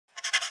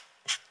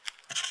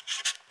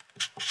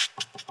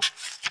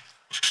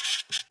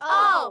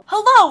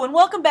Hello and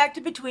welcome back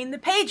to Between the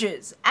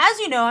Pages. As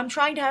you know, I'm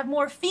trying to have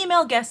more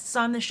female guests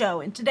on the show,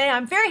 and today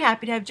I'm very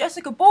happy to have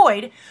Jessica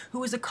Boyd,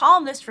 who is a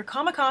columnist for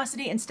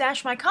Comicosity and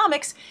Stash My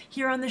Comics,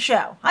 here on the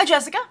show. Hi,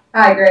 Jessica.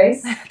 Hi,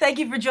 Grace. Thank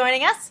you for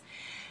joining us.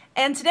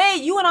 And today,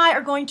 you and I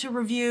are going to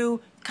review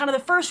kind of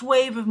the first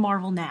wave of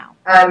Marvel Now.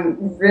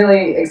 I'm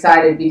really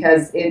excited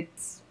because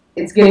it's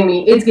getting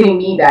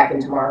me back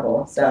into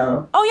Marvel.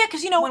 So. Oh yeah,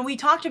 because when we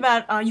talked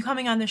about you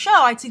coming on the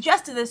show, I'd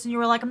suggested this, and you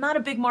were like, "I'm not a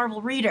big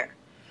Marvel reader."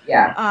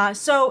 Yeah.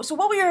 So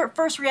what were your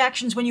first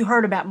reactions when you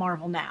heard about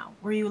Marvel Now?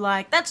 Were you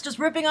like, that's just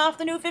ripping off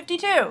the New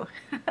 52?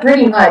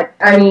 Pretty much.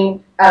 I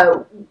mean,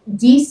 the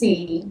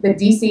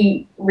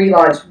DC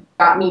relaunch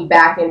got me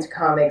back into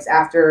comics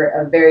after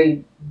a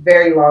very,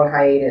 very long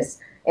hiatus.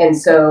 And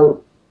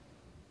so,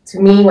 to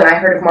me, when I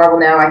heard of Marvel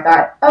Now, I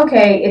thought,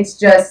 okay, it's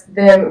just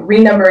them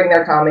renumbering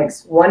their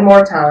comics one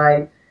more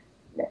time.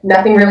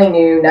 Nothing really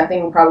new,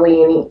 nothing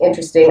probably any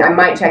interesting. I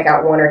might check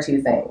out one or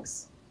two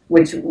things,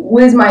 which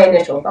was my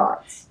initial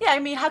thoughts. Yeah, I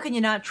mean, how can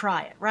you not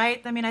try it,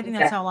 right? I mean, I think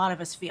that's how a lot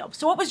of us feel.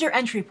 So what was your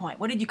entry point?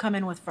 What did you come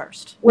in with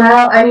first?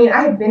 Well, I mean,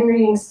 I had been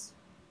reading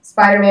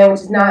Spider-Man,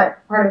 which is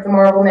not part of the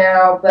Marvel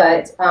Now,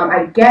 but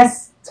I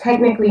guess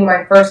technically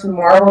my first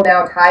Marvel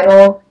Now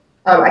title,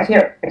 I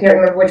can't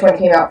remember which one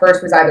came out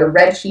first, was either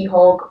Red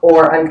She-Hulk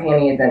or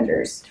Uncanny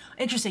Avengers.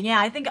 Interesting. Yeah,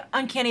 I think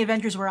Uncanny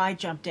Avengers where I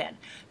jumped in.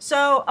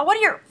 So what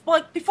are your,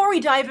 before we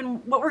dive in,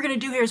 what we're going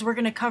to do here is we're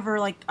going to cover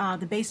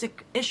the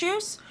basic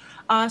issues.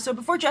 So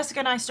before Jessica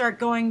and I start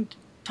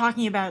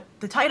talking about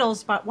the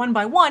titles one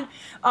by one,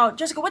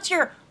 Jessica, what's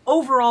your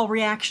overall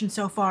reaction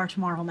so far to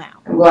Marvel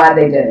Now? I'm glad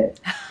they did it.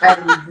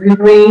 I'm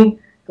really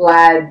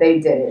glad they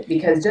did it,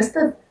 because just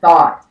the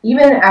thought,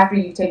 even after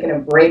you've taken a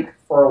break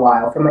for a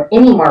while from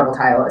any Marvel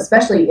title,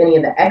 especially any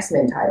of the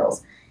X-Men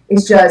titles,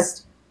 it's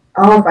just,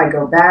 oh, if I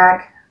go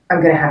back,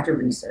 I'm going to have to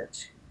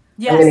research.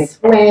 Yes. I'm going to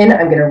go in,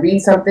 I'm going to read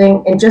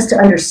something, and just to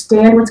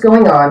understand what's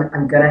going on,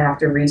 I'm going to have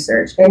to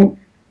research. And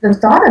the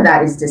thought of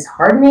that is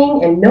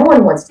disheartening, and no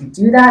one wants to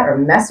do that or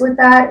mess with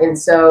that. And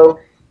so,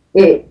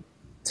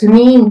 to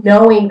me,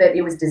 knowing that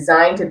it was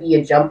designed to be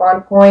a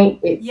jump-on point,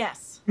 it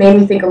made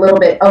me think a little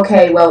bit,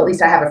 okay, well, at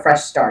least I have a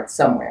fresh start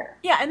somewhere.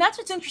 Yeah, and that's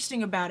what's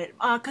interesting about it,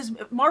 because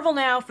Marvel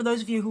Now, for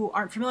those of you who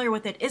aren't familiar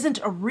with it, isn't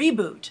a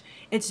reboot.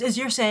 It's, as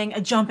you're saying, a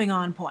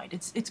jumping-on point.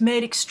 It's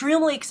made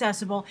extremely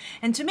accessible,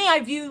 and to me, I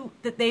view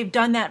that they've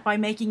done that by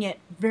making it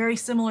very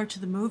similar to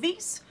the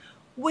movies,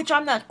 which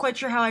I'm not quite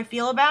sure how I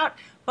feel about.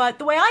 But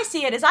the way I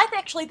see it is I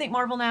actually think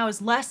Marvel Now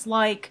is less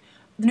like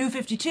the New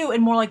 52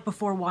 and more like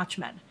before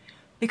Watchmen.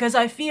 Because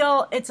I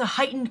feel it's a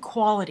heightened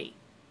quality,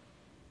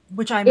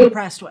 which I'm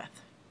impressed with.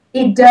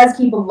 It does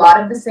keep a lot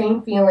of the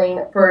same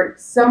feeling for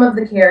some of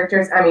the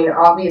characters. I mean,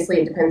 obviously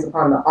it depends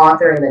upon the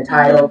author and the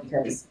title,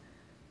 because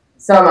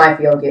some I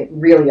feel get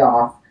really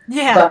off.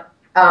 Yeah. But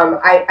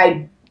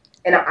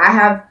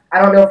I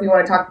don't know if we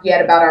want to talk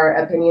yet about our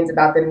opinions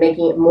about them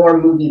making it more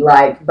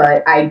movie-like,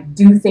 but I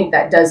do think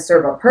that does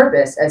serve a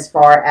purpose as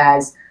far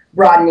as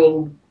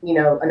broadening,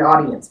 an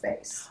audience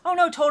base. Oh,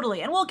 no,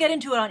 totally. And we'll get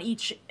into it on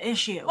each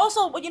issue.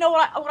 Also, what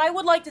I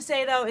would like to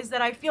say, though, is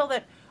that I feel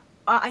that,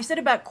 I said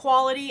about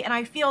quality, and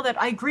I feel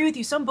that I agree with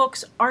you. Some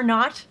books are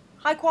not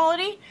high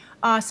quality.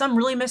 Some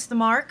really miss the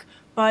mark.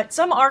 But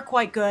some are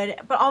quite good.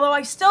 But although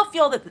I still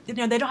feel that they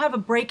don't have a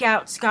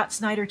breakout Scott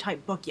Snyder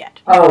type book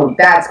yet. Oh,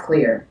 that's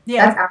clear.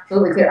 Yeah, that's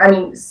absolutely clear. I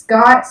mean,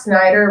 Scott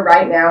Snyder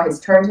right now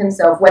has turned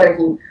himself. Whether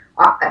he,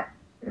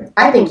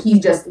 I think he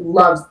just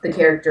loves the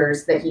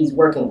characters that he's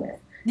working with.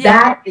 Yeah.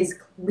 That is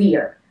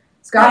clear.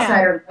 Scott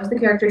Snyder loves the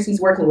characters he's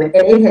working with,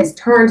 and it has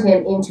turned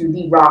him into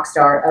the rock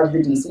star of the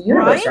DC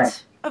universe.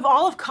 Right? Of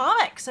all of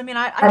comics. I mean,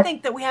 I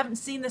think that we haven't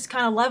seen this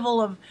kind of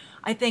level of,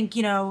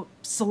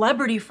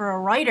 celebrity for a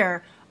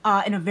writer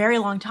in a very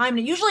long time.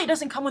 And usually it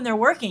doesn't come when they're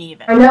working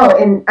even. I know,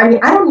 and I mean,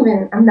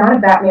 I'm not a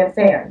Batman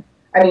fan.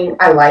 I mean,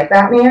 I like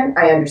Batman,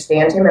 I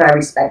understand him, and I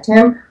respect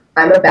him.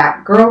 I'm a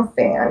Batgirl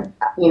fan.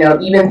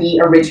 Even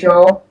the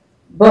original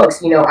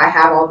books, I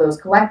have all those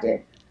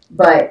collected.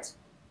 But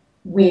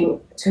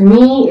to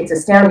me, it's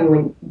astounding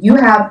when you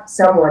have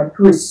someone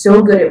who is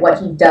so good at what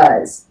he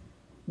does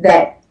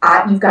that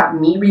you've got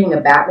me reading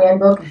a Batman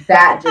book,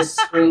 that just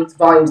screams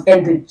volumes.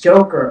 And the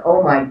Joker,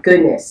 oh my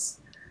goodness.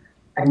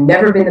 I've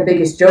never been the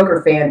biggest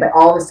Joker fan, but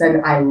all of a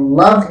sudden I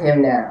love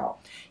him now.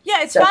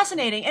 Yeah, it's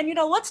fascinating. And,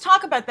 let's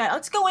talk about that.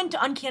 Let's go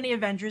into Uncanny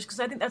Avengers, because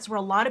I think that's where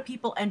a lot of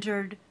people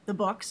entered the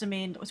books. I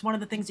mean, it was one of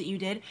the things that you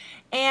did.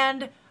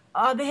 And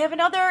they have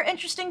another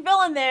interesting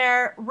villain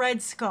there,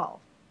 Red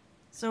Skull.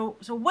 So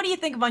what do you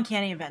think of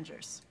Uncanny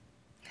Avengers?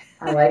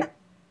 I liked,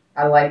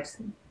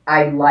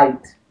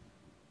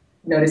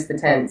 notice the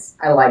tense,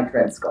 I liked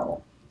Red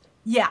Skull.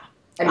 Yeah.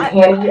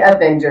 Uncanny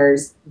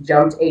Avengers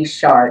jumped a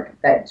shark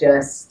that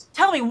just...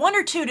 Tell me, 1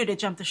 or 2 did it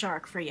jump the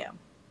shark for you?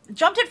 It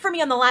jumped it for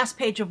me on the last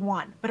page of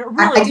 1, but it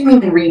really... I didn't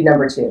even read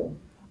number 2.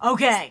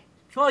 Okay.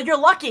 Well, you're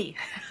lucky.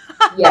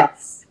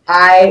 Yes.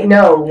 I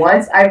know.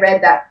 Once I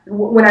read that...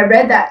 When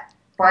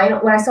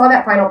I saw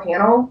that final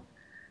panel,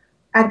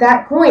 at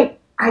that point,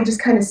 I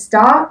just kind of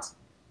stopped,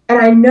 and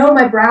I know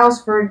my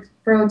brows for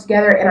throw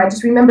together, and I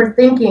just remember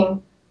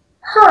thinking,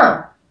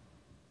 huh.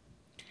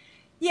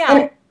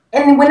 Yeah.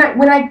 And when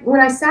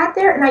I sat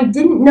there and I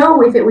didn't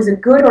know if it was a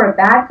good or a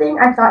bad thing,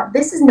 I thought,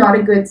 this is not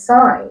a good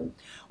sign.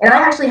 And I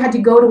actually had to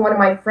go to one of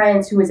my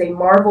friends who is a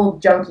Marvel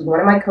junkie. One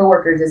of my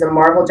coworkers is a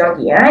Marvel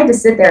junkie. And I had to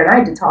sit there and I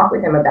had to talk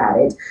with him about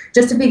it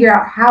just to figure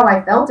out how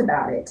I felt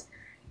about it.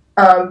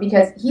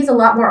 Because he's a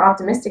lot more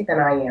optimistic than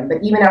I am.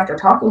 But even after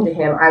talking to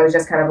him, I was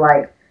just kind of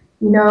like,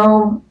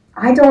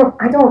 I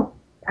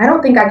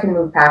don't think I can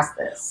move past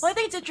this. Well, I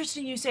think it's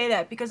interesting you say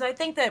that, because I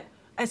think that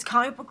as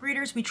comic book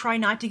readers, we try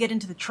not to get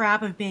into the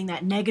trap of being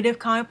that negative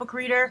comic book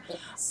reader.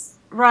 Yes.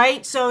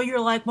 Right? So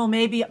you're like, well,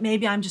 maybe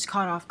I'm just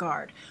caught off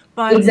guard.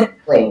 But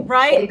exactly.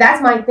 Right?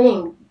 That's my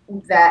thing,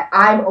 that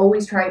I'm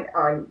always trying,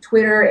 on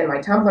Twitter and my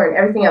Tumblr and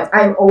everything else,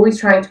 I'm always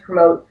trying to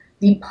promote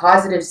the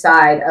positive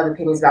side of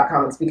opinions about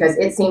comics, because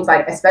it seems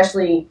like,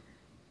 especially,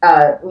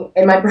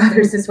 and my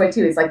brother's this way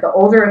too, it's like the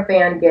older a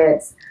fan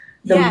gets,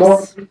 the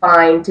more you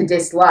find to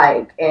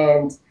dislike.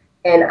 And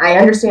I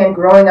understand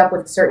growing up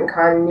with a certain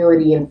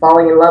continuity and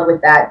falling in love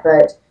with that,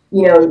 but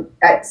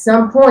at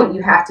some point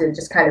you have to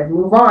just kind of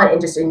move on and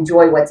just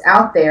enjoy what's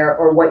out there,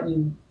 or what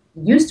you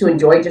used to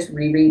enjoy, just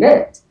reread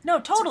it. No,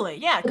 totally.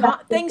 Yeah,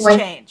 things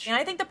change. And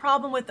I think the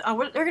problem with, there are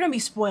going to be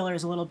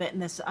spoilers a little bit in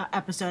this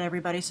episode,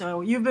 everybody, so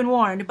you've been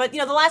warned. But,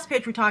 the last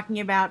page we're talking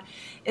about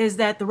is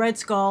that the Red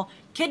Skull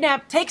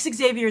takes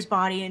Xavier's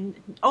body and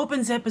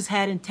opens up his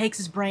head and takes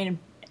his brain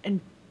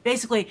and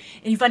basically,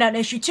 and you find out in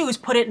issue 2, is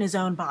put it in his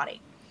own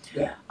body.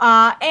 Yeah.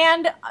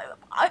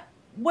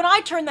 When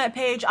I turned that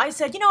page, I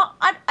said,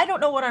 I don't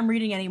know what I'm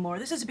reading anymore.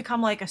 This has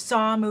become like a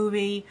Saw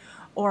movie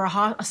or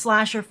a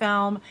slasher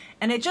film,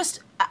 and it just,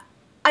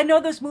 I know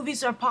those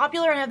movies are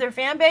popular and have their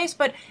fan base,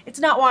 but it's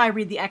not why I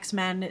read the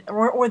X-Men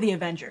or the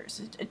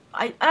Avengers.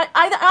 I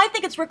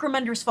think it's Rick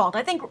Remender's fault.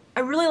 I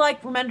really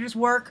like Remender's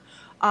work,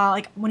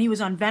 like when he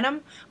was on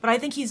Venom, but I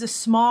think he's a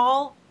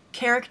small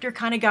character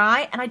kind of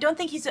guy, and I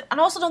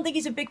also don't think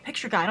he's a big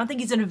picture guy. I don't think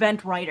he's an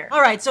event writer. All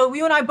right, so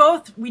you and I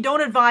both, we don't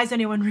advise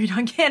anyone read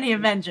Uncanny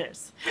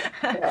Avengers.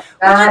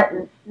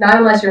 Not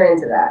unless you're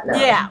into that. No.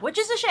 Yeah, which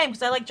is a shame,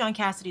 because I like John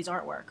Cassidy's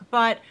artwork.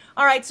 But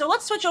all right, so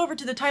let's switch over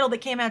to the title that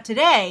came out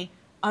today,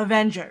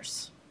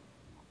 Avengers.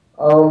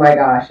 Oh my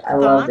gosh, I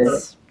loved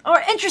it. Oh,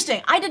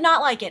 interesting. I did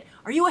not like it.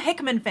 Are you a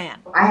Hickman fan?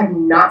 I have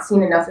not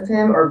seen enough of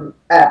him, or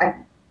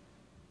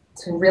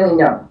to really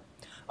know.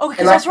 Oh,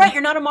 because that's right.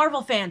 You're not a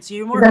Marvel fan, so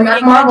you're more. I'm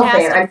not a Marvel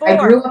fan. I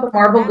grew up a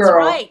Marvel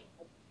girl. That's right.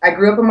 I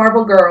grew up a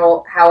Marvel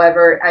girl.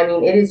 However, I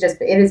mean, it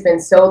has been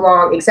so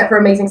long, except for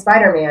Amazing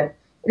Spider-Man,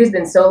 it has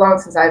been so long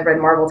since I've read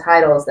Marvel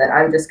titles that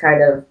I'm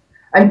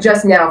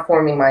just now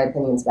forming my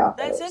opinions about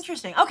those. That's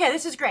interesting. Okay,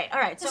 this is great. All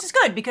right, so this is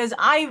good, because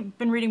I've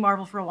been reading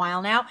Marvel for a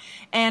while now,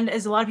 and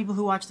as a lot of people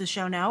who watch the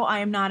show know,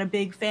 I wasn't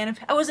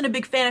a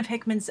big fan of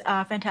Hickman's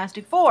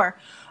Fantastic Four.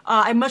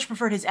 I much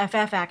preferred his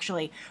FF,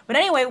 actually. But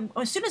anyway,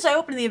 as soon as I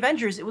opened the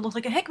Avengers, it would look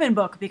like a Hickman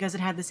book, because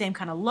it had the same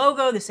kind of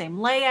logo, the same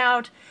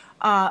layout,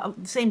 the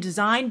same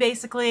design,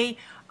 basically.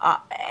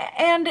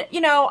 And,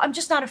 I'm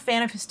just not a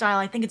fan of his style.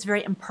 I think it's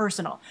very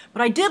impersonal.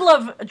 But I did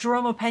love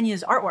Jerome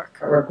Peña's artwork.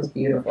 Artwork was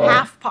beautiful.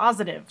 Half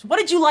positive. What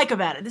did you like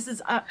about it? This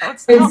is... and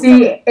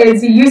see,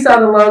 you saw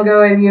the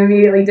logo and you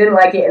immediately didn't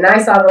like it, and I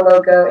saw the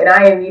logo and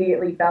I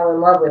immediately fell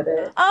in love with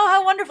it. Oh,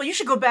 how wonderful. You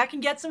should go back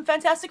and get some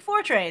Fantastic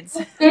Four trades.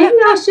 Maybe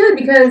I should,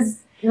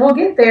 because we'll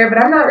get there,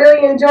 but I'm not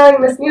really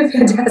enjoying this new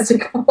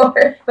Fantastic Four.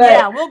 But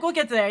yeah, we'll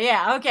get there.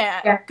 Yeah, okay.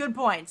 Yeah. Good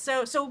point.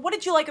 So what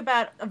did you like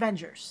about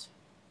Avengers?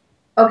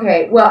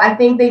 Okay, well, I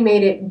think they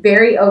made it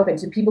very open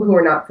to people who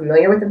are not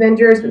familiar with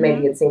Avengers, but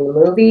maybe had seen the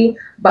movie,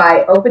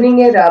 by opening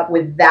it up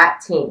with that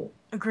team.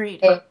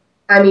 Agreed. And,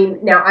 I mean,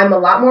 now I'm a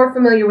lot more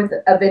familiar with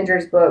the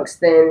Avengers books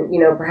than,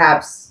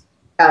 perhaps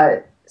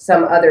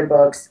some other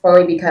books,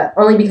 only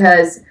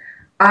because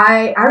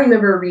I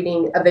remember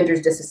reading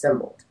Avengers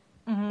Disassembled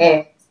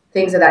and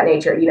things of that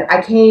nature.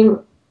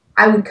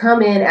 I would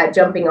come in at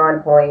jumping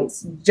on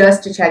points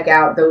just to check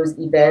out those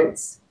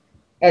events,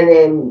 and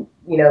then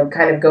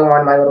kind of go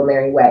on my little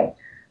merry way.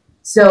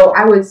 So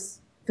I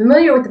was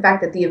familiar with the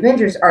fact that the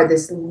Avengers are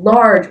this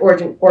large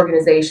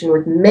organization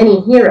with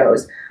many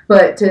heroes,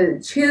 but to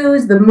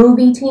choose the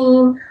movie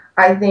team,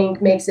 I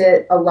think, makes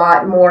it a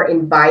lot more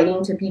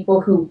inviting to people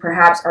who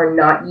perhaps are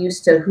not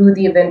used to who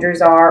the Avengers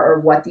are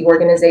or what the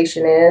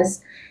organization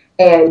is.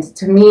 And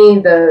to me,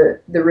 the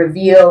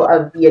reveal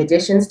of the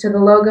additions to the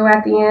logo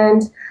at the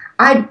end,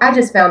 I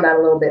just found that a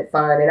little bit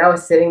fun, and I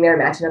was sitting there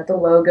matching up the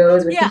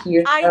logos with the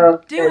heroes. I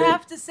do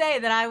have to say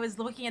that I was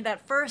looking at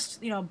that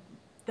first,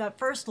 that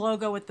first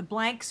logo with the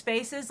blank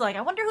spaces. Like,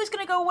 I wonder who's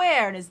going to go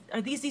where, and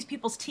are these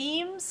people's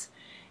teams?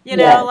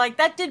 Like,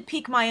 that did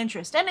pique my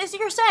interest. And as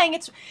you're saying,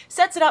 it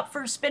sets it up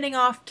for spinning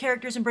off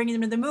characters and bringing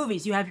them to the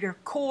movies. You have your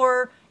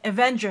core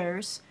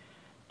Avengers,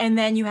 and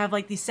then you have,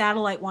 like, these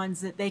satellite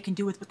ones that they can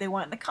do with what they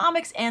want in the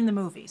comics and the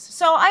movies.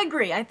 So I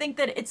agree. I think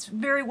that it's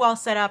very well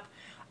set up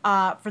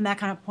from that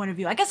kind of point of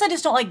view. I guess I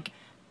just don't like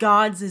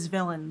gods as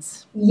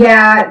villains.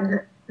 Yeah,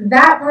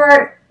 that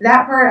part,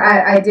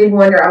 I did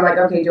wonder. I'm like,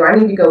 okay, do I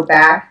need to go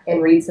back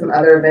and read some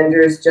other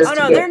Avengers Oh just to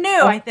no, get they're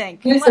new, I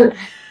think.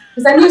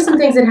 because I knew some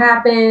things had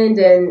happened,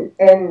 and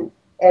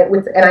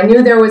I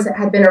knew there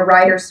had been a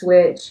writer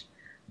switch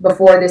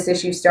before this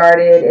issue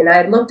started, and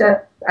I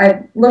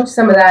looked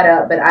some of that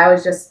up, but I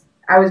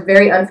was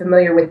very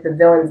unfamiliar with the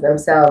villains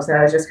themselves, and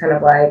I was just kind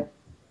of like,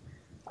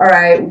 all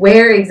right,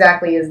 where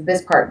exactly is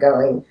this part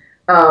going?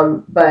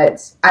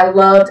 But I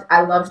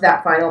loved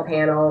that final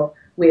panel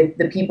with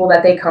the people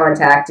that they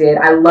contacted.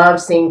 I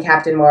love seeing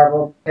Captain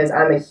Marvel because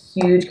I'm a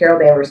huge Carol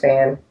Danvers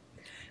fan. But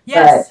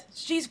Yes,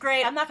 she's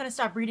great. I'm not going to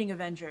stop reading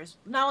Avengers,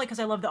 not only because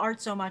I love the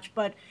art so much,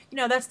 but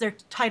that's their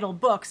title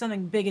book.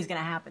 Something big is going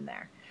to happen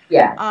there.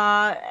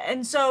 yeah,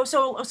 And so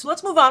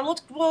let's move on.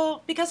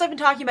 We'll because I've been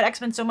talking about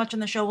X-Men so much on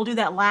the show, we'll do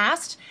that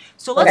last.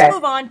 So let's okay.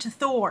 move on to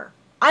Thor.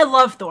 I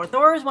love Thor.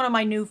 Thor is one of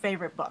my new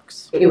favorite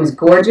books. It was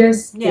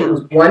gorgeous. It Yeah,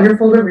 was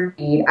wonderful to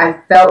read. I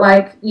felt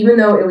like, even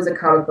though it was a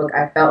comic book,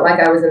 I felt like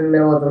I was in the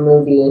middle of a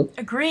movie,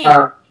 agreed.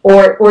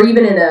 or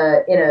even in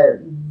a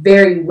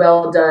very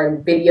well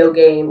done video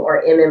game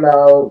or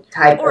MMO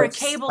type Or of a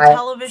cable style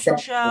television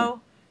setting. show.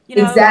 It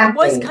was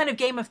Exactly. kind of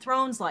Game of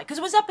Thrones like because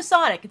it was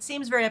episodic. It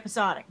seems very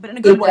episodic, but in a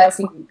good way.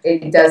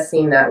 It does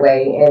seem that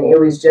way, and it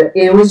was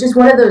just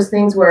one of those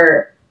things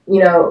where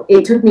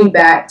it took me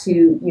back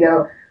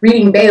to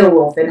reading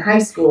Beowulf in high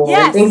school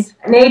and things Yes, of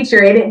that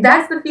nature, and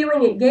that's the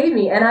feeling it gave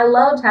me, and I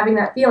loved having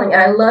that feeling,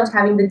 and I loved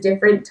having the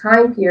different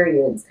time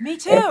periods me and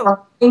too.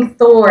 following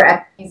Thor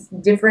at these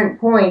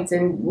different points,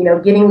 and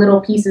getting little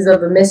pieces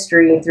of the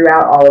mystery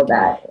throughout all of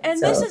that.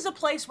 And this So is a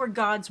place where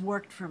God's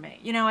worked for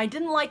me. I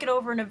didn't like it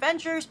over in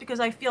Avengers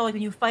because I feel like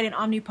when you fight an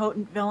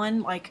omnipotent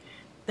villain, like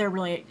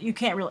you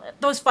can't really,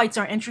 those fights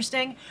aren't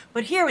interesting.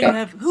 But here when you yeah.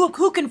 have,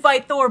 who can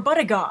fight Thor but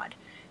a god?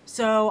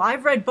 So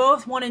I've read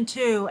both 1 and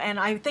 2, and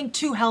I think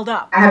 2 held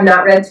up. I have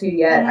not read two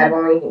yet. Hmm.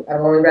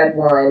 I've only read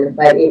one,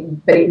 but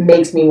it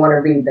makes me want to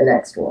read the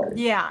next one.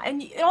 Yeah,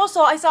 and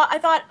also I thought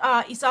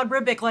Isad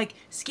Ribic like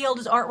scaled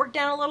his artwork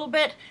down a little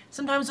bit.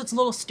 Sometimes it's a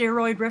little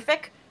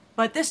steroid-rific,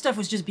 but this stuff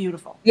was just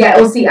beautiful. Yeah,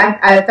 well, see,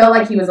 I felt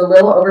like he was a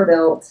little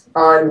overbuilt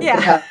on the Yeah,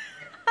 cover,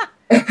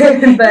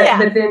 yeah.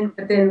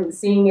 but then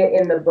seeing it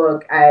in the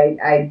book,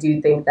 I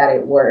do think that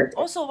it worked.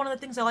 Also, one of the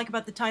things I like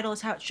about the title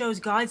is how it shows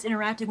gods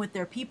interacting with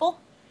their people.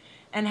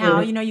 And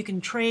how Mhm. you can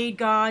trade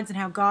gods and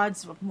how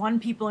gods of one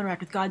people interact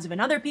with gods of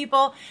another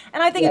people,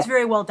 and I think Yeah, it's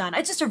very well done.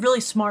 It's just a really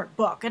smart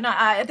book, and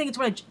I think it's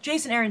one of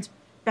Jason Aaron's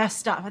best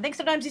stuff. I think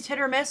sometimes he's hit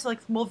or miss, like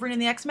Wolverine and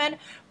the X-Men,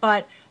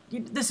 but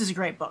this is a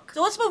great book.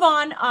 So let's move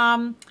on.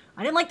 I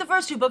didn't like the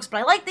first 2 books, but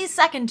I like these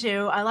second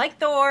 2. I like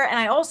Thor, and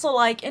I also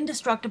like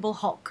Indestructible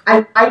Hulk.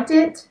 I liked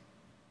it,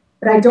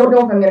 but I don't know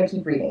if I'm going to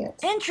keep reading it.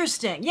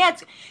 Interesting. Yeah,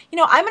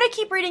 I'm going to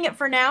keep reading it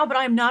for now, but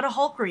I'm not a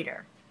Hulk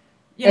reader.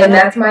 And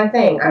that's my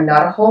thing. I'm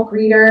not a Hulk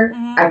reader.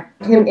 Mhm. I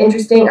find him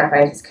interesting. I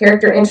find his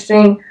character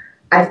interesting.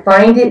 I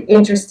find it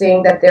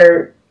interesting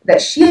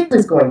that Shield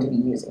is going to be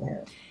using him.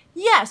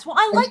 Yes, well,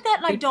 I like that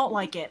and I don't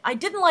like it. I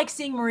didn't like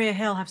seeing Maria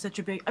Hill have such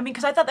a big. I mean,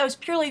 because I thought that was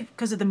purely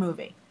because of the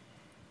movie.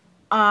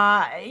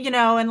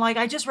 And like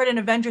I just read an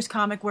Avengers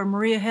comic where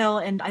Maria Hill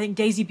and I think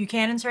Daisy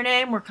Buchanan's her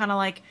name were kind of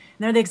like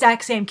they're the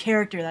exact same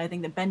character that I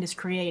think that Bendis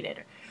created.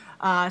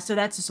 So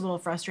that's just a little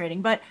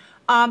frustrating. But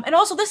and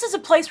also this is a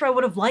place where I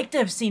would have liked to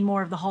have seen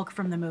more of the Hulk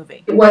from the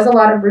movie. It was a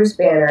lot of Bruce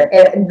Banner,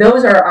 and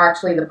those are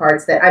actually the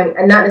parts that I mean,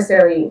 and not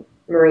necessarily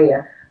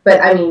Maria, but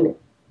I mean,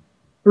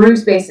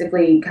 Bruce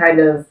basically kind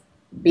of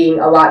being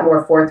a lot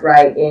more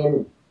forthright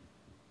in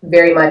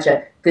very much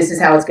this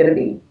is how it's going to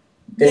be.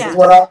 This is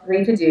what Yes. I'll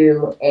agree to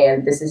do,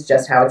 and this is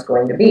just how it's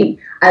going to be.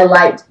 I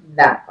liked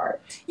that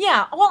part.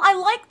 Yeah, well, I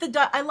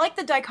like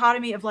the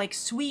dichotomy of like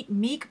sweet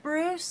meek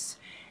Bruce,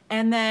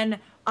 and then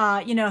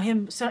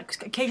him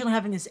occasionally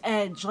having this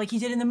edge, like he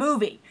did in the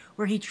movie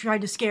where he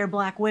tried to scare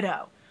Black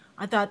Widow.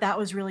 I thought that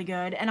was really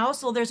good, and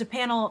also there's a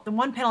panel. The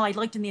one panel I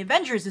liked in the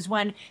Avengers is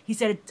when he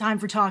said time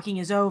for talking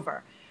is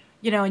over,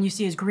 and you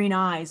see his green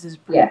eyes as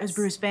Yes.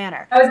 Bruce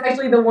Banner. That was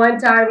actually the one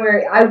time where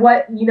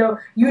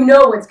you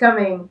know what's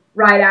coming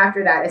right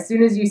after that. As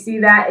soon as you see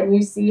that and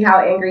you see how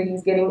angry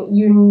he's getting,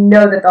 you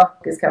know that the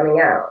Hulk is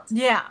coming out.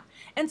 Yeah,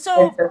 and And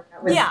so so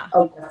that was yeah. a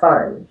lot of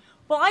fun.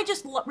 Well, I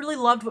just really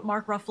loved what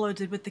Mark Ruffalo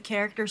did with the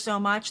character so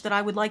much that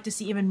I would like to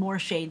see even more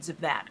shades of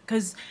that.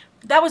 Because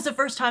that was the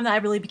first time that I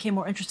really became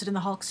more interested in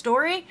the Hulk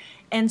story.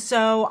 And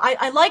so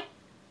I like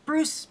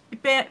Bruce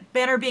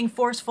Banner being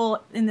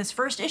forceful in this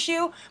first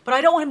issue, but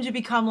I don't want him to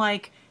become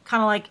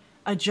kind of like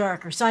a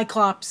jerk or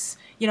Cyclops.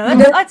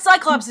 That's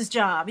Cyclops'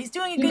 job. He's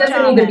doing a He good doesn't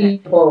job need to in be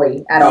it. a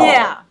bully at all.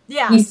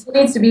 Yeah. He still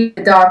needs to be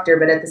a doctor,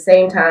 but at the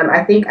same time,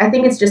 I think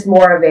it's just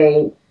more of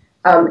a,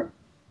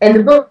 and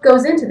the book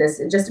goes into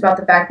this just about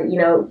the fact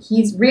that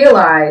he's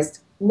realized,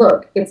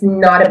 look, it's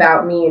not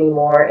about me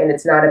anymore, and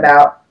it's not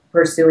about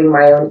pursuing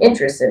my own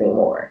interests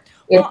anymore.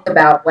 It's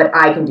about what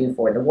I can do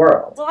for the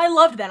world. Well, I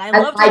loved that. I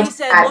loved when he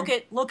said, "Look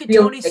at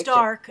real Tony fiction.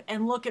 Stark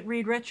and look at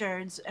Reed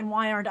Richards, and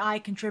why aren't I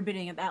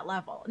contributing at that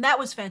level?" And that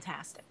was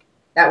fantastic.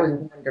 That was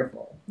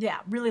wonderful. Yeah,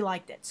 really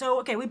liked it. So,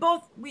 okay,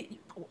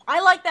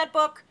 I like that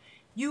book,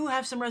 You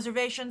have some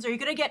reservations. Are you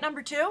going to get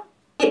number 2?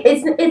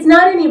 It's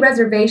not any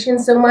reservation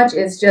so much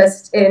as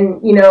just,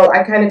 and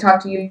I kind of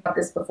talked to you about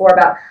this before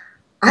about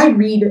I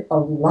read a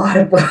lot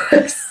of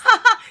books.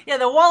 Yeah,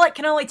 the wallet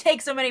can only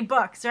take so many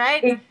books,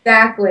 right?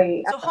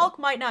 Exactly. So Hulk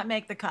might not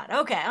make the cut.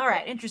 Okay, all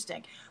right,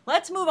 interesting.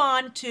 Let's move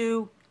on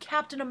to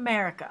Captain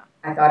America.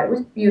 I thought it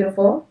was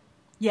beautiful.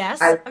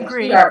 Yes, I liked the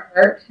agreed.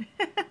 artwork.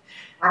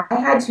 I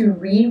had to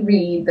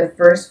reread the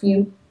first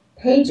few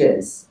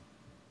pages.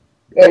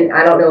 And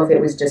I don't know if it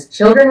was just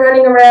children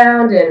running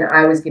around and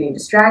I was getting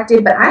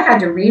distracted, but I had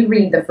to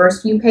reread the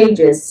first few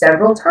pages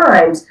several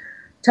times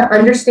to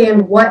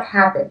understand what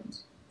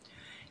happened.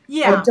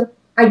 Yeah.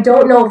 I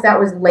don't know if that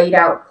was laid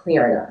out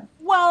clear enough.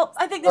 Well,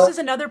 I think this is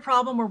another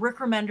problem where Rick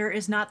Remender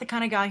is not the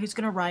kind of guy who's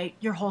going to write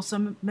your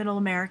wholesome middle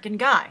American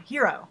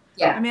hero.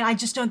 Yeah. I mean, I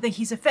just don't think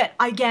he's a fit.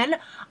 Again,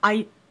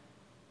 I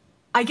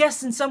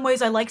guess in some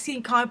ways I like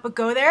seeing comic book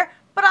go there,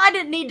 but I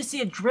didn't need to see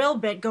a drill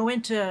bit go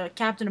into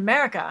Captain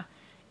America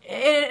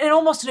in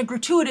almost in a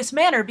gratuitous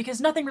manner because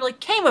nothing really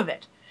came of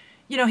it.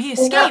 He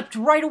escaped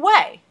right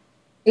away.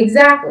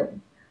 Exactly.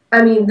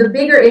 I mean, the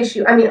bigger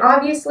issue,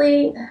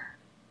 obviously,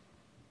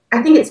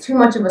 I think it's too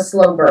much of a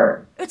slow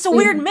burn. It's a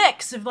weird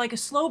mix of like a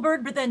slow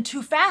burn, but then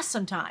too fast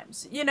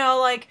sometimes.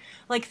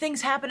 Like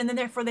things happen and then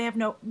therefore they have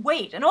no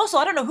weight. And also,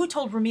 I don't know who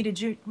told Romita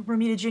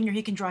Jr.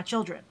 he can draw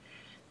children.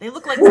 They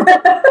look like,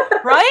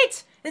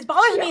 right? It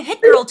bothers me in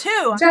Hit Girl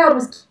too. The child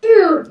was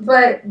cute,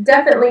 but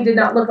definitely did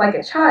not look like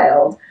a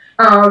child.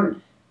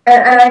 And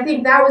I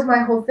think that was my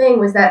whole thing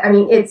was that,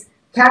 it's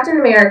Captain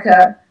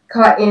America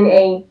caught in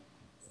a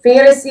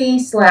fantasy /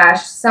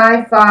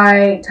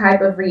 sci-fi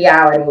type of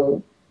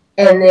reality.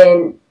 And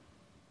then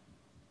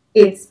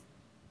is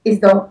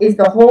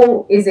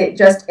it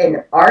just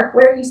an arc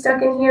where he's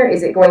stuck in here?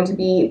 Is it going to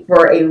be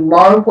for a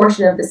long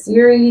portion of the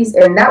series?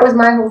 And that was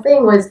my whole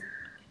thing was,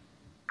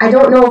 I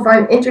don't know if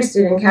I'm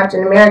interested in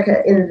Captain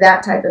America in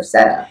that type of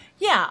setup.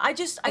 Yeah, I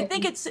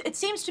think it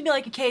seems to be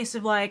like a case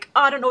of like,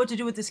 oh, I don't know what to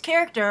do with this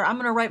character. I'm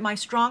going to write my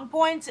strong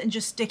points and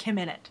just stick him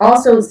in it.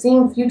 Also,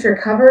 seeing future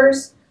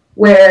covers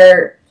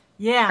where...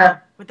 Yeah,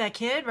 with that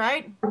kid,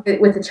 right?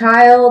 With the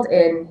child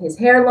and his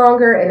hair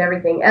longer and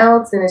everything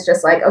else. And it's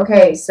just like,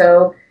 okay,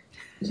 so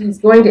he's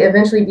going to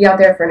eventually be out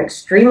there for an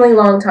extremely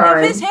long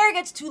time. If his hair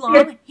gets too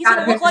long, he's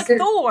going to look like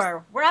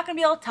Thor. We're not going to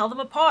be able to tell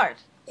them apart.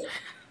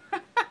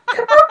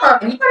 Come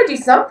on, you got to do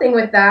something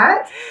with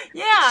that.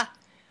 Yeah.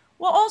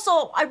 Well,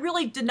 also, I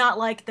really did not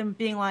like them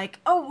being like,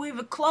 oh, we have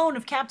a clone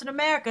of Captain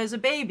America as a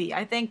baby.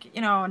 I think,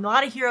 a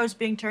lot of heroes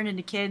being turned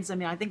into kids.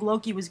 I think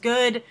Loki was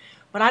good,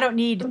 but I don't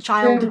need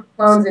child...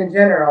 clones in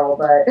general,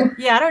 but...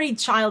 Yeah, I don't need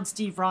child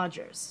Steve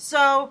Rogers.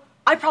 So,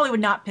 I probably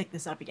would not pick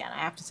this up again, I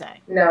have to say.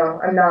 No,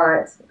 I'm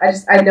not.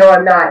 I know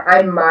I'm not.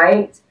 I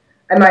might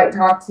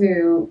talk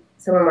to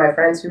some of my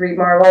friends who read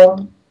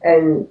Marvel,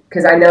 and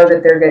because I know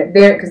that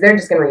they're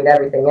just going to read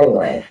everything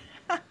anyway.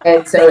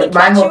 And so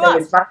my whole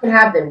thing is, if I can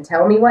have them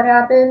tell me what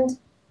happened,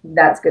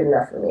 that's good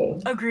enough for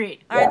me.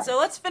 Agreed. All right, so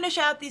let's finish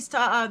out these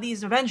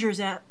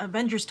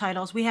Avengers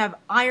titles. We have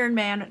Iron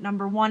Man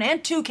 #1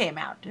 and 2 came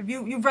out.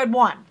 You've read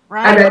 1,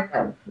 right? I read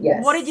 1.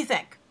 Yes. What did you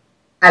think?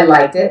 I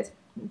liked it.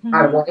 Mm-hmm.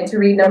 I wanted to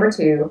read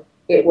 #2.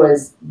 It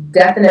was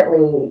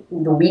definitely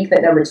the week that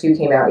 #2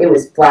 came out. It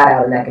was flat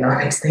out an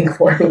economics thing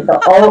for me.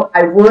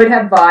 I would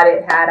have bought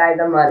it had I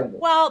the money.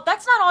 Well,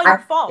 that's not all your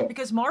fault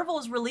because Marvel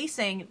is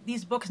releasing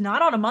these books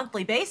not on a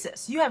monthly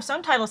basis. You have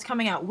some titles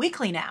coming out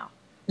weekly now.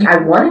 I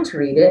wanted to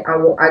read it.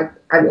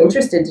 I'm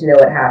interested to know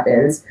what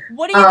happens.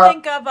 What do you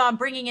think of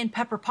bringing in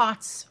Pepper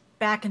Potts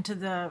back into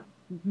the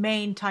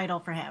main title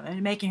for him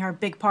and making her a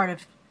big part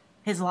of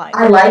his life?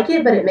 I like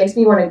it, but it makes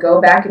me want to go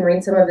back and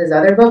read some of his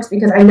other books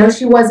because I know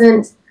she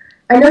wasn't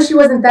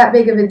that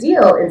big of a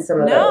deal in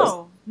some of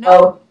those.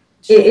 No.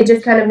 So it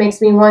just kind of makes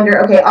me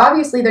wonder, okay,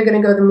 obviously they're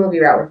going to go the movie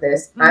route with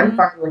this. Mm-hmm. I'm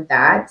fine with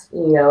that.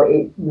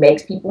 It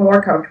makes people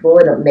more comfortable.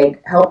 It'll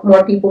help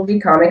more people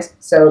read comics.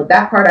 So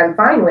that part I'm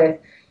fine with.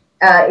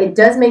 It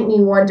does make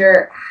me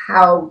wonder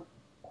how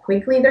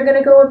quickly they're going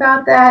to go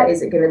about that.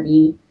 Is it going to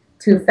be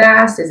too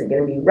fast? Is it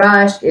going to be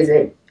rushed? Is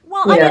it...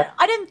 Well,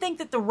 I didn't think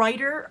that the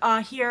writer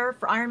here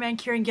for Iron Man,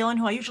 Kieran Gillen,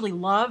 who I usually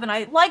love, and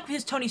I like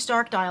his Tony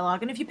Stark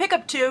dialogue, and if you pick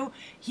up 2,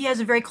 he has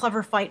a very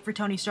clever fight for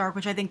Tony Stark,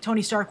 which I think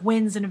Tony Stark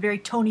wins in a very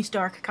Tony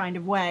Stark kind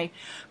of way.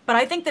 But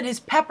I think that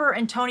his Pepper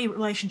and Tony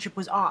relationship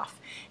was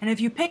off. And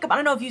if you pick up, I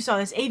don't know if you saw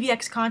this, A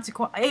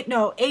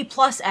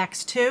plus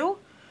X2,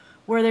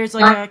 where there's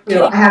like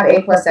I have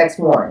A plus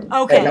X1.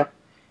 Okay.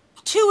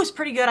 2 was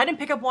pretty good. I didn't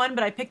pick up 1,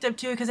 but I picked up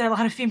 2 because it had a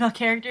lot of female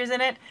characters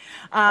in it.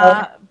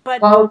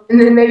 Well,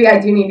 and then maybe I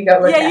do need to go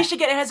look at it. Yeah, you should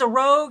get it. It has a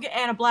Rogue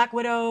and a Black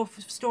Widow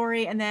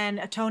story and then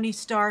a Tony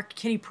Stark,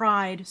 Kitty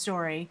Pryde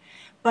story.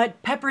 But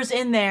Pepper's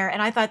in there,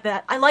 and I thought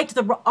that I liked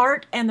the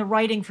art and the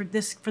writing for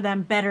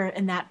them better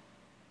in that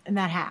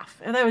half.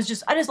 And I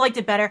just liked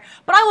it better.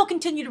 But I will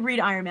continue to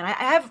read Iron Man.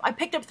 I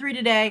picked up 3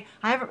 today.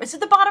 It's at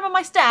the bottom of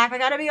my stack, I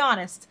gotta be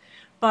honest.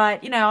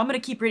 But, I'm going to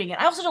keep reading it.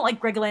 I also don't like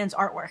Greg Land's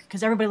artwork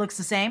because everybody looks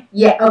the same.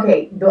 Yeah,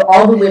 okay.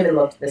 All the women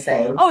looked the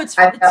same. Oh, it's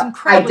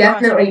incredibly I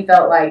definitely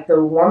felt like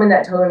the woman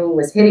that Tony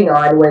was hitting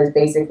on was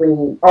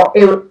basically,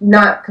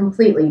 not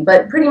completely,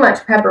 but pretty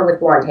much Pepper with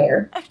blonde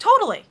hair.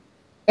 Totally.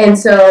 And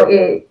so,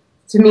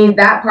 to me,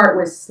 that part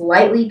was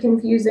slightly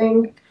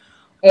confusing.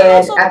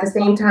 And also, at the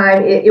same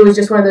time, it was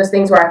just one of those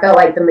things where I felt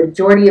like the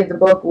majority of the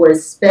book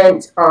was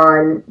spent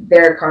on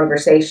their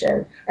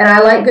conversation. And I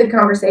like good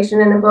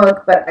conversation in a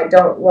book, but I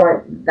don't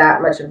want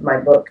that much of my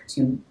book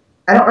to...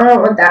 I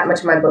don't want that much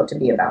of my book to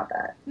be about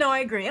that. No, I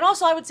agree. And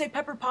also, I would say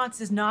Pepper Potts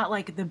is not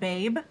like the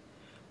Babe,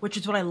 which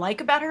is what I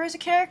like about her as a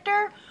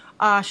character.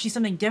 She's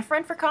something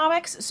different for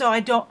comics, so I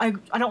don't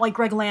like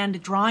Greg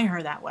Land drawing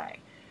her that way.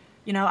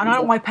 And I don't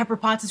know why Pepper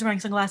Potts is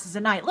wearing sunglasses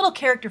at night. Little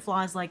character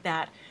flaws like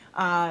that.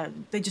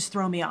 They just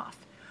throw me off.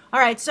 All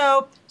right,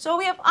 so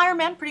we have Iron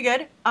Man, pretty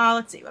good.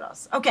 Let's see what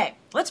else. Okay,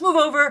 let's move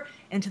over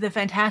into the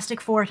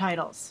Fantastic Four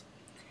titles.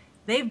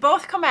 They've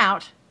both come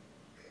out.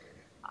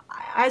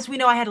 As we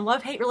know, I had a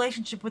love-hate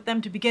relationship with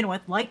them to begin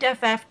with. Liked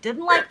FF,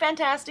 didn't like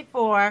Fantastic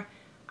Four.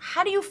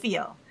 How do you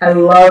feel? I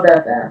love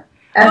FF.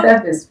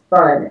 FF is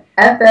fun.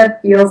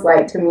 FF feels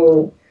like to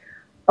me...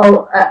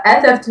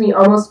 FF to me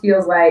almost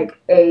feels like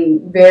a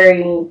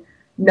very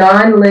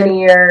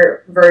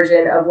non-linear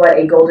version of what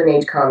a Golden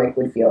Age comic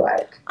would feel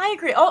like. I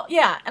agree. Oh,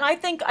 yeah. And I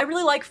think I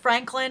really like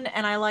Franklin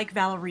and I like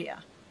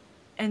Valeria.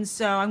 And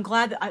so I'm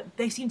glad that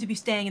they seem to be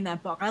staying in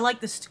that book. I like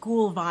the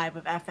school vibe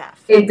of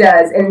FF. It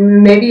does.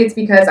 And maybe it's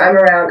because I'm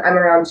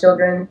around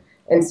children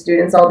and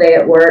students all day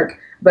at work.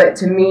 But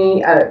to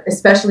me,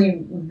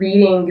 especially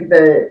reading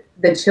the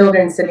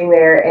children sitting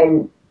there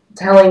and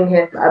telling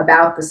him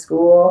about the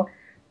school...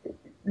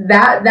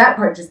 That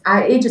part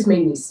it just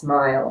made me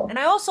smile. And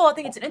I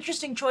think it's an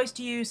interesting choice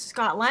to use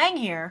Scott Lang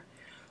here,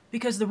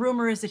 because the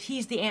rumor is that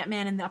he's the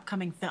Ant-Man in the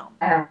upcoming film.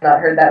 I have not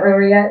heard that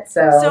rumor yet,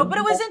 but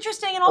it was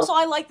interesting, and also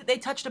I like that they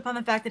touched upon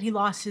the fact that he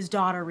lost his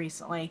daughter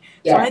recently.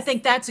 Yes. So I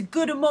think that's a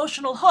good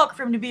emotional hook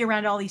for him to be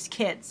around all these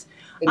kids.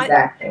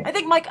 Exactly. I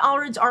think Mike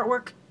Allred's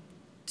artwork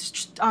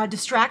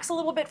distracts a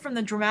little bit from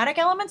the dramatic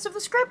elements of the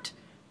script,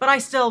 but I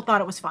still thought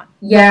it was fun.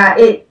 Yeah,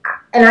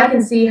 and I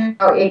can see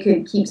how it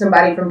could keep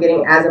somebody from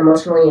getting as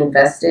emotionally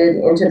invested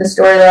into the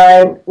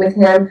storyline with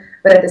him.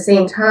 But at the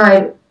same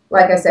time,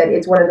 like I said,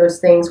 it's one of those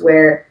things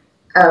where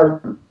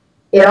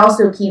it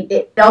also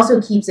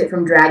keeps it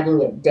from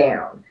dragging it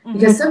down. Mm-hmm.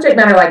 Because subject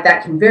matter like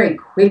that can very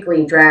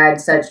quickly drag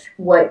there's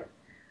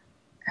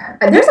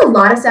a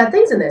lot of sad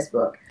things in this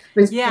book.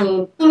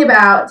 Between thinking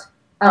about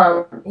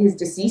his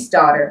deceased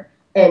daughter,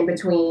 and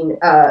between,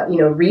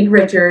 Reed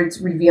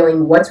Richards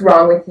revealing what's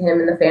wrong with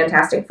him in the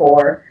Fantastic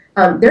Four,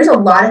 there's a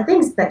lot of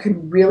things that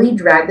could really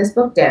drag this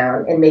book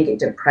down and make it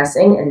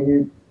depressing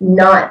and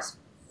not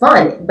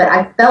fun. But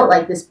I felt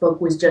like this book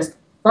was just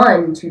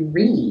fun to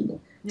read,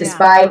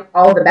 despite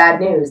all the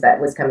bad news that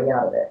was coming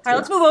out of it. All right,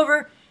 let's move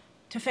over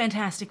to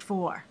Fantastic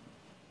Four.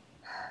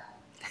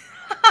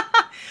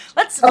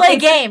 Let's play a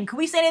game. Can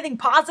we say anything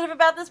positive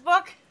about this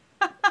book?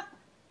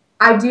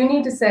 I do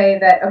need to say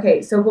that,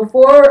 okay, so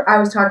before I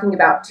was talking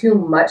about too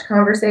much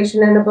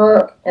conversation in a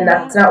book, and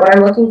that's not what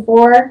I'm looking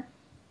for.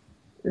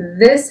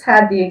 This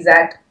had the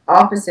exact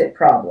opposite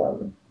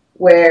problem,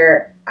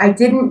 where I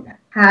didn't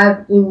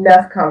have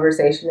enough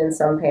conversation in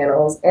some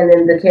panels, and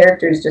then the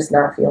characters just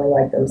not feeling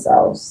like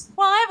themselves.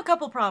 Well, I have a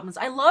couple problems.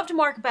 I loved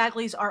Mark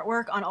Bagley's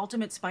artwork on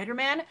Ultimate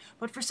Spider-Man,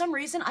 but for some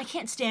reason, I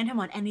can't stand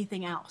him on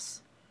anything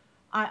else.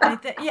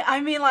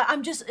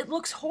 It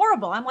looks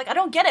horrible. I'm like, I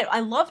don't get it. I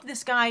loved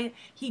this guy.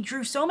 He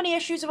drew so many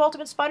issues of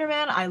Ultimate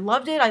Spider-Man. I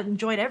loved it. I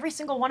enjoyed every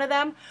single one of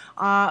them.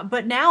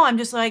 But now I'm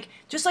just like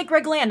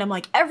Greg Land. I'm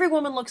like, every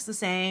woman looks the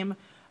same.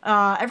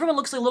 Everyone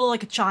looks a little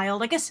like a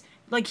child. I guess,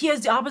 like, he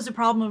has the opposite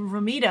problem of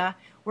Romita,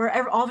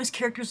 where all of his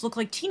characters look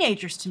like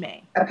teenagers to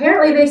me.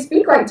 Apparently they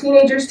speak like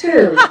teenagers,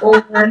 too.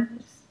 Or,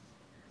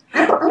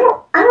 I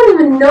don't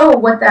even know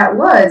what that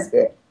was.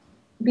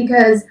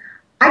 Because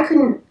I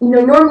couldn't,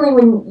 normally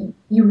when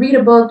you read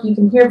a book, you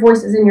can hear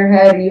voices in your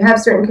head, or you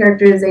have certain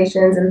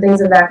characterizations and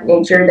things of that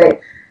nature that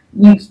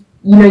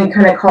you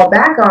kind of call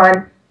back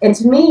on. And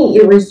to me,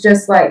 it was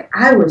just like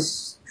I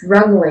was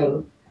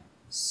struggling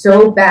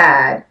so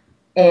bad,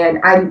 and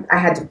I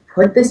had to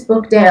put this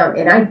book down,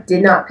 and I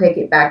did not pick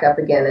it back up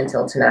again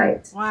until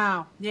tonight.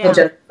 Wow, yeah.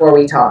 Just before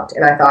we talked,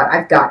 and I thought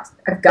I've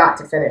got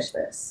to finish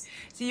this.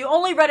 So you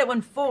only read it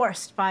when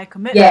forced by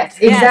commitment. Yes,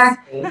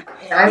 exactly. And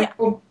I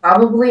will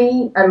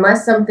probably,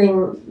 unless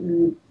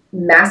something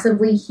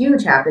massively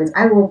huge happens,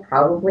 I will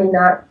probably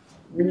not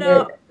read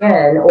it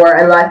again. Or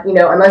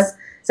unless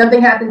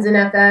something happens in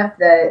FF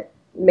that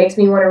makes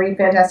me want to read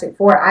Fantastic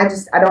Four, I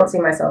don't see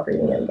myself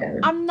reading it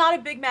again. I'm not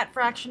a big Matt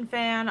Fraction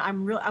fan.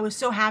 I was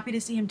so happy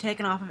to see him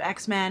taken off of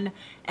X-Men,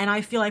 and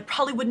I feel I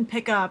probably wouldn't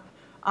pick up.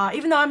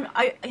 Even though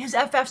his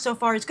FF so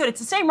far is good. It's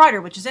the same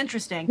writer, which is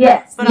interesting.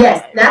 Yes,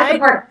 yes. That's the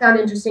part I found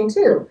interesting,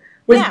 too.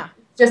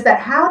 Just that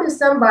how does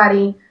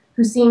somebody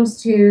who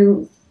seems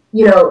to,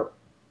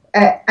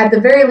 at the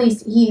very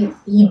least,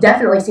 he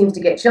definitely seems to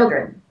get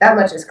children. That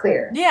much is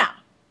clear. Yeah.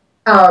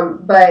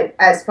 But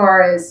as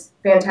far as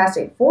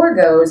Fantastic Four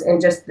goes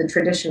and just the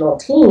traditional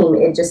team,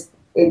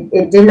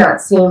 it did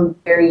not seem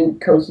very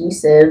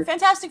cohesive.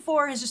 Fantastic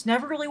Four has just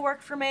never really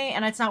worked for me,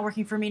 and it's not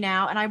working for me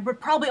now. And I would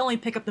probably only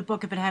pick up the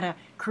book if it had a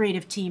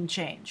creative team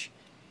change.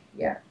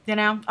 Yeah. You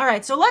know? All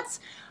right, so let's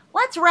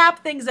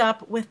wrap things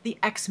up with the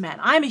X-Men.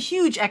 I'm a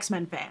huge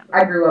X-Men fan.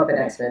 I grew up an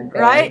X-Men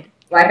fan. Right?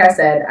 Like I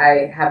said,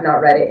 I have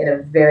not read it in a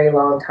very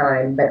long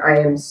time, but I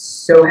am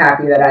so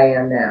happy that I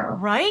am now.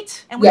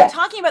 Right? And we were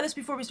talking about this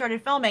before we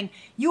started filming.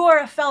 You are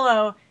a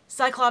fellow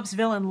Cyclops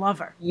villain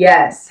lover.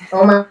 Yes.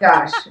 Oh my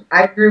gosh.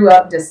 I grew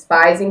up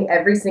despising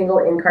every single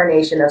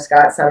incarnation of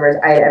Scott Summers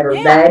I had ever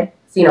read,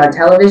 seen on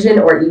television,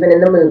 or even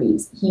in the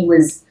movies. He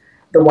was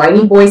the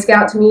whiny Boy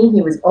Scout to me.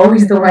 He was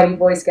always the whiny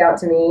Boy Scout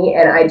to me,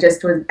 and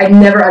I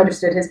never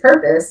understood his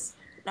purpose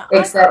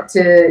except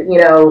to, you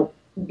know,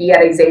 be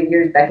at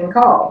Xavier's beck and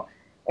call.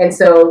 And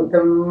so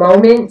the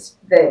moment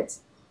that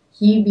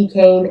he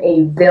became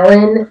a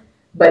villain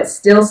but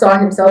still saw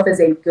himself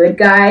as a good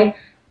guy,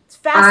 it's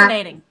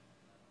fascinating.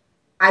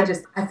 I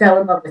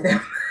fell in love with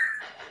him.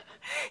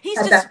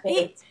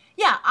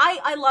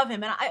 I love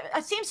him, and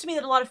it seems to me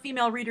that a lot of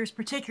female readers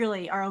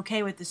particularly are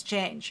okay with this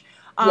change.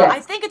 I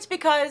think it's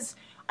because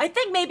I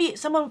think maybe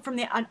someone from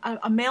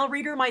a male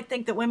reader might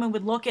think that women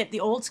would look at the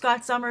old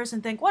Scott Summers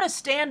and think, what a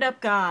stand-up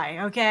guy,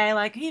 okay?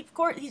 Like, they'd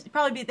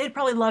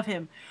probably love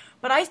him.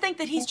 But I think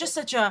that he's just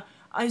such a,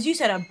 as you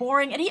said, a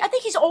boring, and I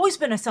think he's always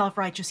been a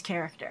self-righteous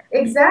character.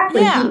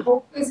 Exactly. Yeah. He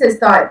always has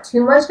thought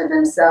too much of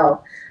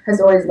himself, has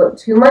always looked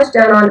too much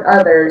down on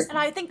others. And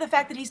I think the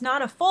fact that he's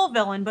not a full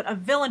villain, but a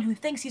villain who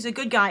thinks he's a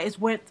good guy is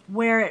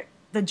where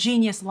the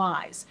genius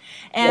lies.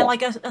 And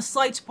like a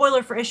slight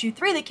spoiler for issue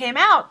 3 that came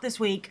out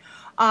this week,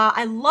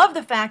 I love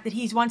the fact that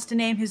he wants to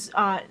name his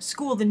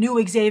school the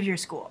New Xavier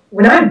School.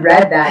 When I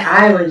read that,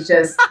 I was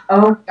just,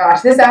 oh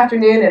gosh, this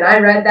afternoon, and I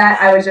read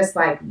that, I was just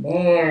like,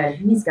 man,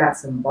 he's got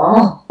some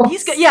balls.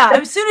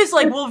 As soon as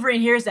like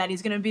Wolverine hears that,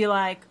 he's going to be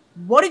like,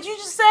 what did you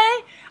just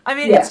say? I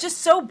mean, it's just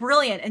so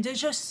brilliant, and it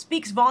just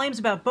speaks volumes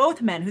about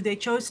both men who they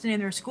chose to name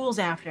their schools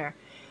after.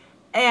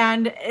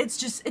 And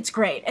it's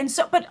great. And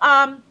so, but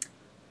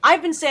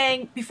I've been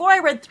saying, before I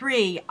read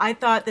 3, I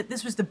thought that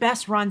this was the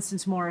best run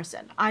since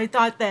Morrison. I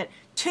thought that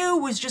 2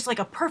 was just like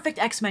a perfect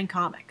X-Men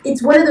comic.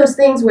 It's one of those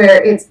things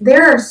where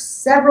there are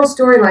several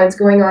storylines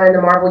going on in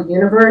the Marvel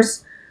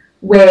Universe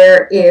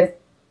where if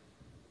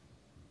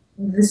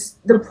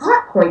the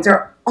plot points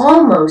are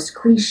almost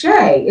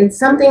cliche. It's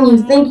something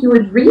you think you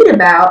would read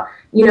about,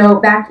 you know,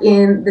 back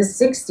in the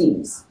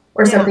 60s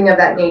or something of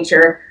that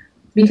nature,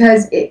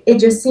 because it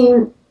just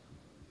seemed,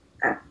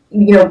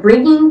 you know,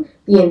 bringing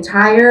the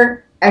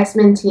entire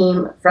X-Men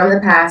team from the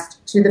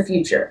past to the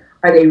future.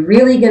 Are they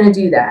really going to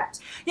do that?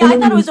 Yeah, I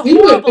thought it was a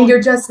horrible... And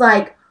you're just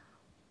like,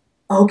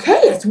 okay,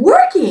 it's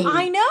working.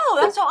 I know.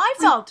 That's how I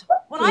felt.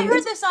 When I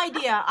heard this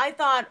idea, I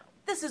thought,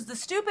 this is the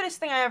stupidest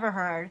thing I ever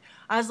heard.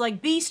 I was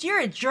like, Beast, you're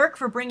a jerk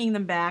for bringing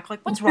them back. Like,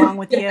 what's wrong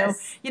with you?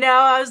 You know,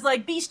 I was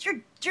like, Beast,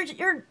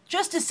 you're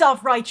just as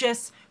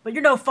self-righteous, but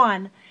you're no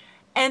fun.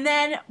 And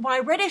then when I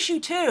read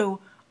issue 2,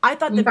 I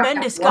thought that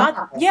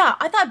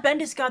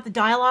Bendis got the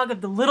dialogue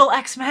of the little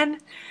X-Men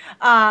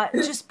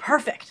just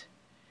perfect.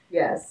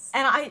 Yes.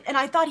 And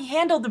I thought he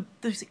handled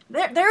this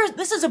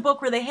is a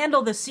book where they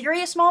handle the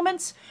serious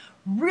moments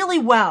really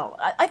well.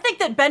 I think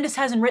that Bendis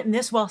hasn't written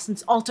this well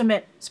since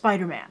Ultimate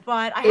Spider-Man.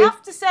 But I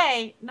have to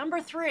say,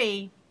 number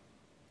 3,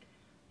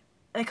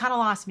 it kind of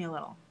lost me a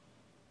little.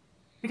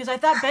 Because I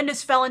thought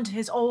Bendis fell into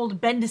his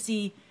old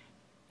Bendis-y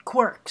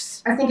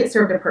quirks. I think it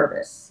served a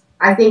purpose.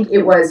 I think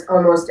it was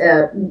almost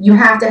you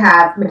have to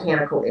have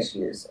mechanical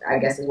issues, I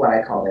guess is what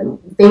I call them.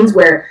 Things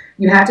where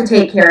you have to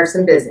take care of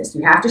some business.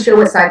 You have to show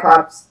what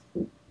Cyclops,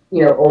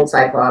 you know, old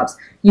Cyclops,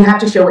 you have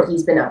to show what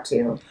he's been up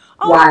to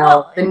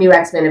while the new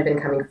X-Men have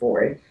been coming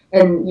forward.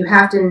 And you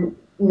have to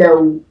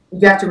know,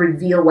 you have to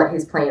reveal what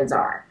his plans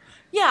are.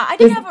 Yeah, I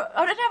didn't have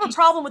a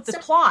problem with the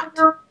plot.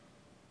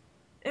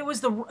 It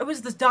was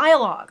the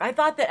dialogue. I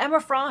thought that Emma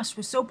Frost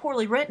was so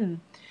poorly written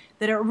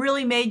that it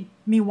really made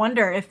me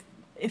wonder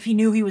if he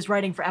knew he was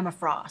writing for Emma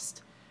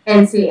Frost.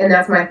 And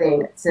that's my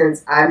thing.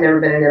 Since I've never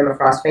been an Emma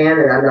Frost fan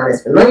and I'm not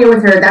as familiar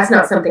with her, that's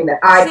not something that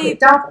I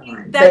picked up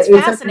on. That's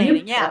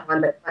fascinating,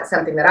 but not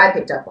something that I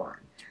picked up on.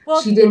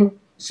 Well,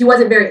 she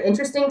wasn't very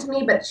interesting to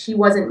me, but she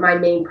wasn't my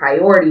main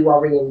priority while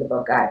reading the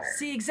book either.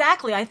 See,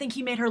 exactly. I think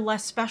he made her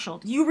less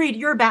special.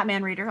 You're a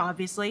Batman reader,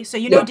 obviously, so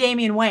you know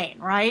Damian Wayne,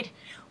 right?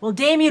 Well,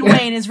 Damian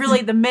Wayne is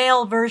really the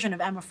male version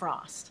of Emma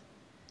Frost.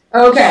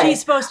 Okay.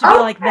 She's supposed to be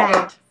like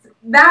that.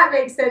 That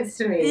makes sense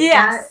to me.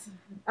 Yes.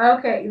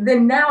 Okay,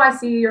 then now I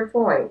see your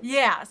point.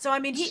 Yeah, so I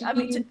mean,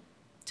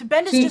 to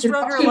Bendis just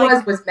wrote her she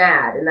was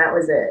mad, and that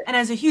was it. And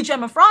as a huge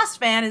Emma Frost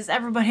fan, as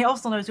everybody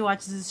else knows who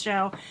watches this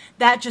show,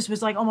 that just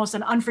was like almost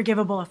an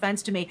unforgivable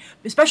offense to me,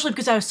 especially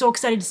because I was so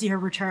excited to see her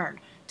return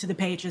to the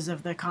pages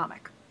of the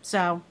comic.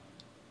 So,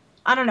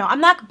 I don't know.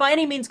 I'm not by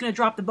any means going to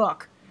drop the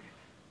book,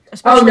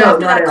 especially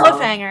after that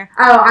cliffhanger.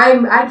 Oh,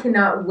 I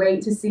cannot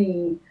wait to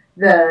see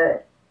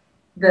the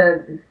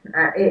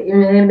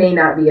it may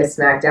not be a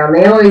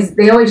SmackDown.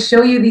 They always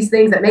show you these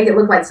things that make it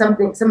look like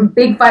some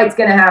big fight's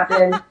gonna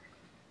happen,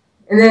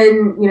 and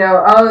then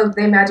oh,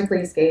 they magically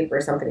escape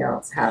or something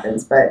else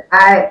happens. But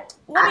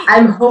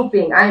I'm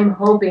hoping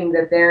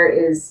that there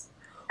is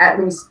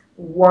at least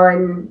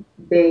one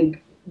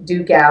big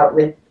duke out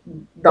with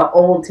the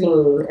old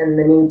team and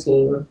the new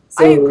team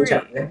seeing each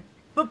other.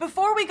 But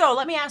before we go,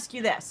 let me ask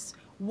you this.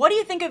 What do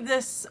you think of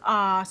this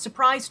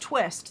surprise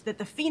twist that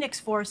the Phoenix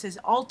Force has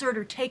altered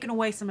or taken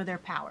away some of their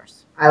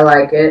powers? I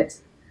like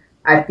it.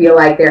 I feel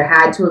like there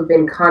had to have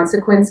been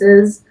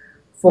consequences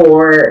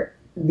for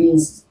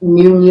these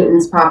new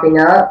mutants popping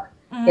up.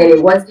 Mm-hmm. And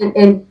it wasn't,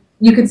 and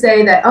you could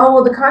say that, oh,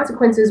 well, the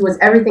consequences was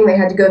everything they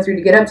had to go through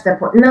to get up to that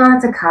point. No,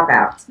 that's a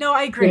cop-out. No,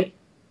 I agree.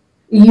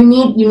 You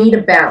need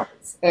a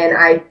balance. And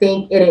I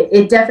think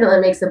it definitely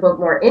makes the book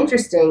more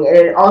interesting, and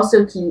it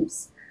also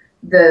keeps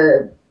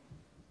the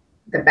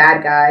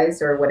bad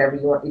guys, or whatever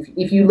you want.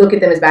 If you look at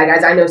them as bad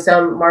guys, I know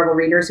some Marvel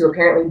readers who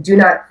apparently do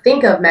not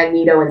think of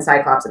Magneto and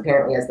Cyclops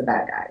apparently as the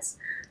bad guys,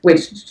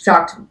 which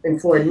shocked and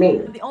floored me.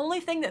 The only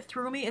thing that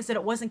threw me is that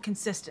it wasn't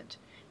consistent.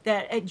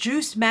 That it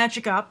juiced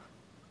magic up,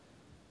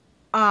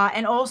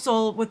 and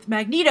also with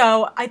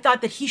Magneto, I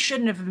thought that he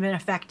shouldn't have been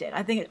affected.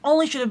 I think it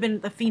only should have been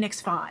the Phoenix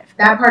Five.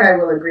 That part I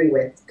will agree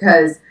with,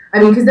 because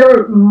there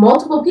were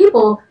multiple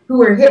people who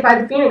were hit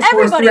by the Phoenix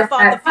Force. Everybody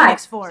fought the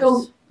Phoenix Force.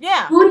 So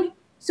yeah.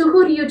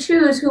 Who do you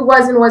choose who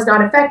was and was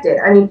not affected?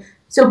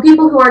 So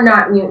people who are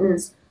not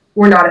mutants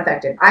were not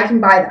affected. I can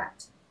buy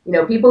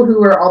that. People who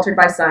were altered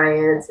by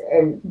science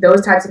and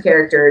those types of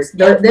characters,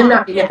 them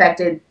not being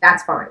affected,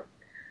 that's fine.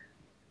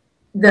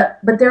 But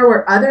there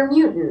were other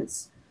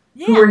mutants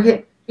who were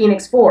hit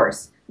Phoenix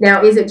Force.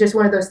 Now, is it just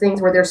one of those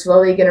things where they're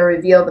slowly going to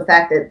reveal the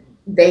fact that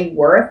they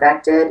were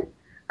affected?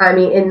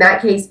 In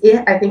that case,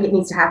 I think it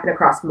needs to happen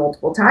across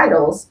multiple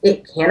titles.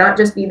 It cannot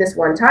just be this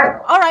one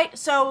title. All right.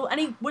 So,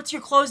 what's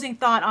your closing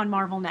thought on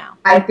Marvel Now?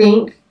 I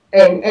think,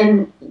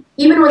 and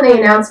even when they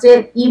announced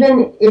it,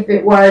 even if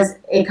it was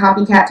a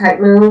copycat type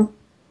move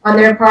on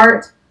their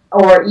part,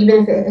 or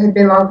even if it had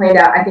been long planned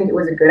out, I think it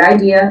was a good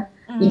idea.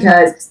 Mm-hmm.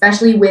 Because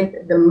especially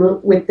with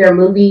their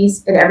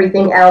movies and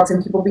everything else,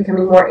 and people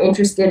becoming more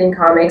interested in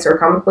comics or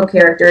comic book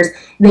characters,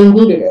 they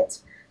needed it.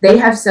 They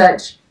have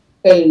such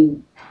a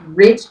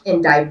rich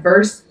and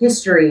diverse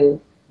history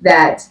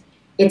that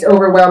it's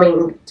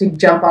overwhelming to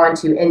jump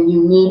onto, and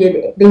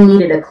they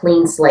needed a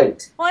clean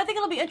slate. Well, I think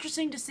it'll be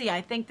interesting to see.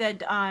 I think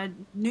that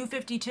New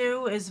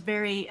 52 is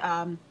very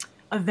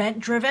event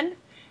driven,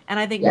 and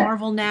I think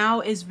Marvel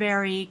Now is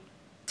very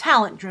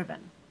talent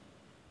driven.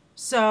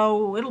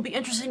 So it'll be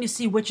interesting to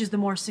see which is the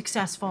more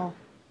successful,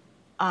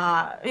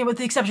 with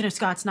the exception of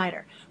Scott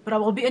Snyder. But it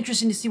will be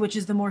interesting to see which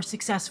is the more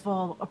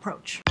successful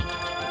approach.